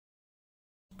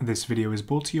This video is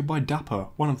brought to you by DAPPA,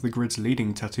 one of the grid's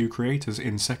leading tattoo creators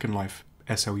in Second Life.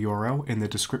 SL URL in the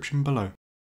description below.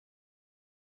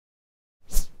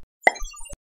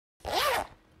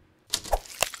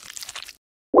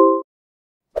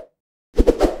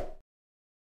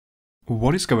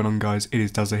 What is going on, guys? It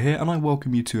is DAZZA here and I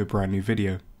welcome you to a brand new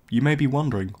video. You may be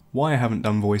wondering why I haven't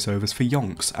done voiceovers for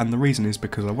yonks, and the reason is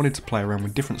because I wanted to play around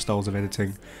with different styles of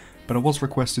editing, but I was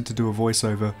requested to do a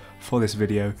voiceover for this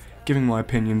video, giving my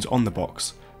opinions on the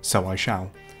box, so I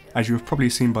shall. As you have probably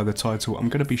seen by the title, I'm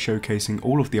going to be showcasing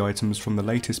all of the items from the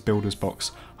latest Builders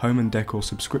Box, Home and Decor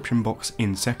subscription box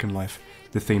in Second Life.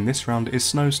 The theme this round is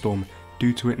Snowstorm,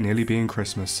 due to it nearly being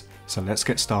Christmas, so let's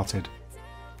get started.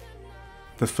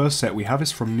 The first set we have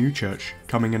is from Newchurch.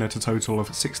 Coming in at a total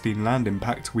of 16 land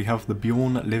impact, we have the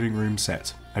Bjorn living room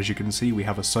set. As you can see, we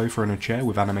have a sofa and a chair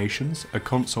with animations, a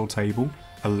console table,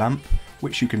 a lamp,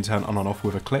 which you can turn on and off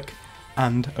with a click,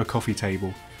 and a coffee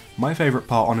table. My favourite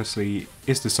part, honestly,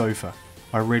 is the sofa.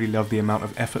 I really love the amount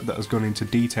of effort that has gone into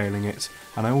detailing it,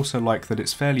 and I also like that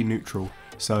it's fairly neutral,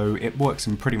 so it works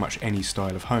in pretty much any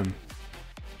style of home.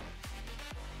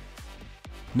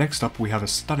 Next up, we have a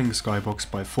stunning skybox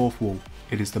by Fourth Wall.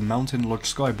 It is the Mountain Lodge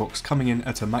skybox, coming in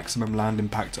at a maximum land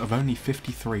impact of only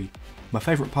 53. My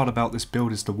favourite part about this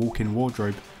build is the walk-in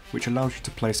wardrobe, which allows you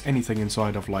to place anything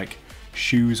inside of, like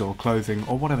shoes or clothing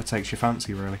or whatever takes your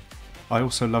fancy, really. I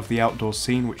also love the outdoor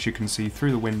scene, which you can see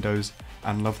through the windows,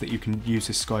 and love that you can use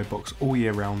this skybox all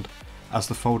year round, as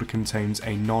the folder contains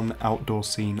a non-outdoor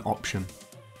scene option.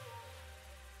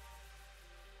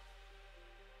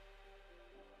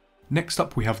 Next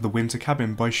up, we have the Winter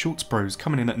Cabin by Schultz Bros,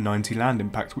 coming in at 90 land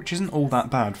impact, which isn't all that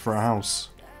bad for a house.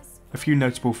 A few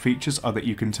notable features are that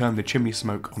you can turn the chimney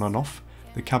smoke on and off,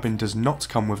 the cabin does not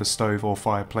come with a stove or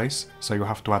fireplace, so you'll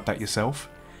have to add that yourself,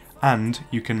 and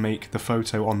you can make the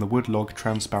photo on the wood log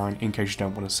transparent in case you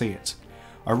don't want to see it.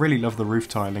 I really love the roof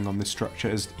tiling on this structure,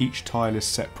 as each tile is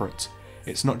separate.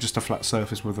 It's not just a flat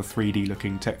surface with a 3D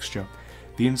looking texture.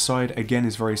 The inside again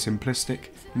is very simplistic,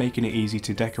 making it easy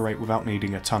to decorate without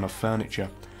needing a ton of furniture.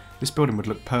 This building would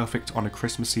look perfect on a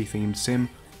Christmassy themed sim,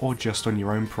 or just on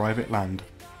your own private land.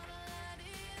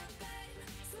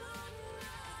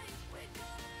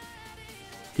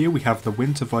 Here we have the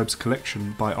Winter Vibes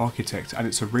collection by Architect, and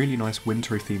it's a really nice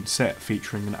wintry themed set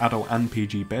featuring an adult and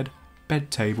PG bed,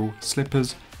 bed table,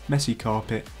 slippers, messy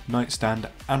carpet, nightstand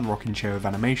and rocking chair with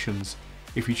animations.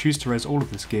 If you choose to res all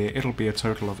of this gear, it'll be a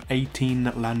total of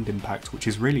 18 land impact, which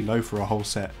is really low for a whole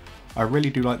set. I really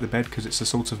do like the bed because it's a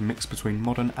sort of mix between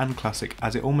modern and classic,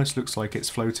 as it almost looks like it's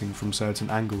floating from certain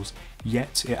angles,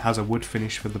 yet it has a wood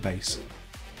finish for the base.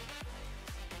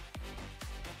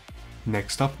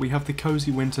 Next up, we have the Cozy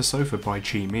Winter Sofa by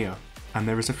Chi Mia, and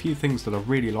there is a few things that I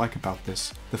really like about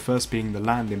this, the first being the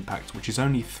land impact, which is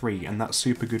only 3, and that's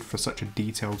super good for such a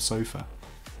detailed sofa.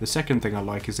 The second thing I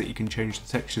like is that you can change the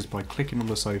textures by clicking on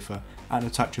the sofa and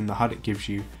attaching the HUD it gives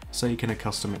you, so you can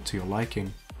accustom it to your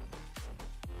liking.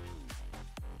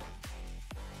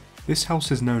 This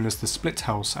house is known as the Split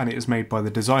House, and it is made by the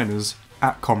designers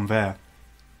at Convair.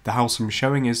 The house I'm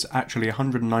showing is actually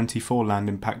 194 land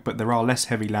impact, but there are less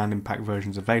heavy land impact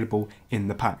versions available in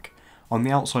the pack. On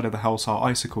the outside of the house are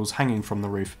icicles hanging from the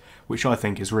roof, which I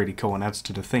think is really cool and adds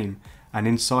to the theme, and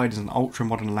inside is an ultra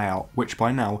modern layout, which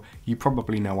by now you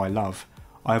probably know I love.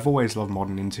 I have always loved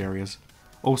modern interiors.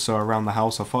 Also around the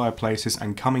house are fireplaces,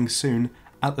 and coming soon,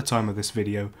 at the time of this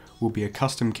video, will be a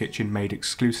custom kitchen made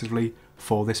exclusively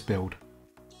for this build.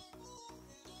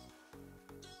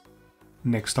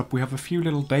 Next up, we have a few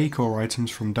little decor items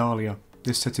from Dahlia.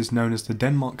 This set is known as the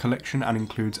Denmark Collection and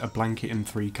includes a blanket in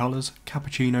 3 colours,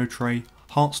 cappuccino tray,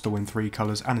 heart stool in 3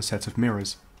 colours and a set of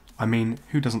mirrors. I mean,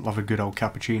 who doesn't love a good old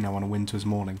cappuccino on a winter's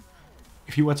morning?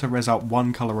 If you were to res out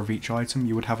 1 colour of each item,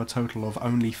 you would have a total of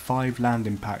only 5 land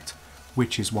impact,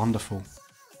 which is wonderful.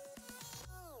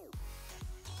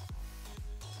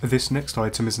 This next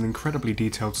item is an incredibly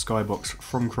detailed skybox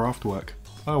from Craftwork.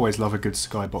 I always love a good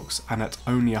skybox, and at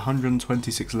only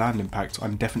 126 land impact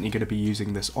I'm definitely going to be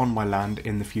using this on my land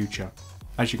in the future.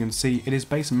 As you can see, it is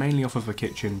based mainly off of a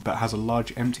kitchen, but has a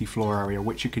large empty floor area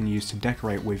which you can use to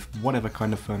decorate with whatever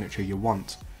kind of furniture you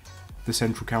want. The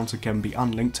central counter can be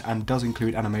unlinked and does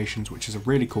include animations, which is a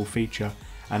really cool feature,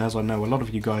 and as I know a lot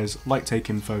of you guys like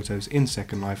taking photos in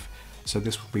Second Life, so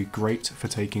this will be great for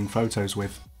taking photos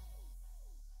with.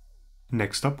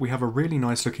 Next up, we have a really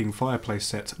nice looking fireplace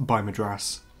set by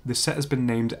Madras. This set has been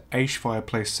named Aish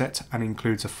Fireplace Set and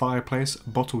includes a fireplace,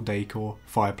 bottle decor,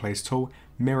 fireplace tool,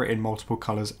 mirror in multiple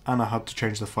colours and a HUD to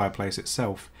change the fireplace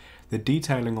itself. The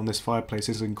detailing on this fireplace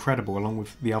is incredible along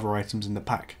with the other items in the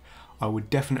pack. I would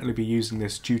definitely be using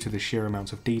this due to the sheer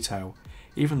amount of detail.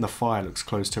 Even the fire looks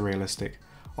close to realistic.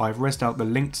 I've rezzed out the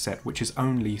linked set, which is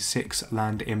only 6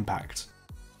 land impacts.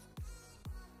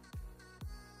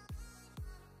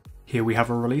 Here we have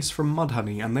a release from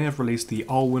Mudhoney, and they have released the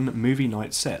Arwen Movie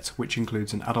Night set, which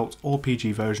includes an adult or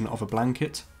PG version of a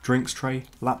blanket, drinks tray,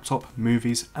 laptop,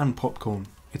 movies and popcorn.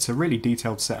 It's a really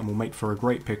detailed set and will make for a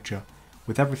great picture.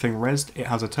 With everything rezzed, it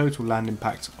has a total land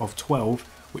impact of 12,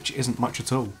 which isn't much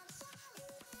at all.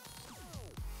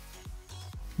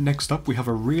 Next up we have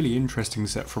a really interesting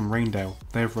set from Raindale.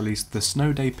 They have released the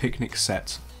Snow Day Picnic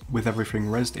set. With everything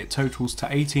rezzed, it totals to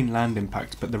 18 land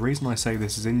impact, but the reason I say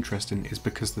this is interesting is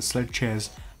because the sled chairs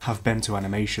have bento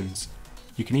animations.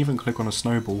 You can even click on a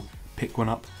snowball, pick one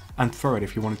up and throw it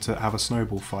if you wanted to have a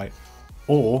snowball fight.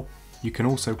 Or you can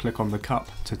also click on the cup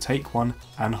to take one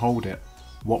and hold it.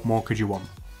 What more could you want?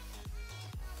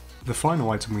 The final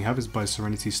item we have is by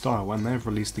Serenity Style, and they have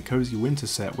released the Cozy Winter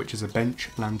set, which is a bench,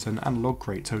 lantern and log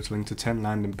crate totaling to 10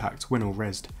 land impact when all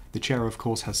rezzed. The chair of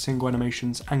course has single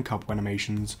animations and couple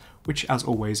animations, which as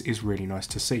always is really nice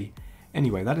to see.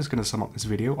 Anyway, that is going to sum up this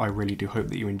video. I really do hope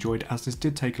that you enjoyed, as this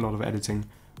did take a lot of editing,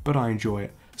 but I enjoy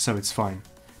it, so it's fine.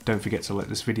 Don't forget to like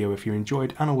this video if you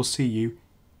enjoyed, and I will see you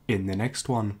in the next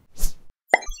one.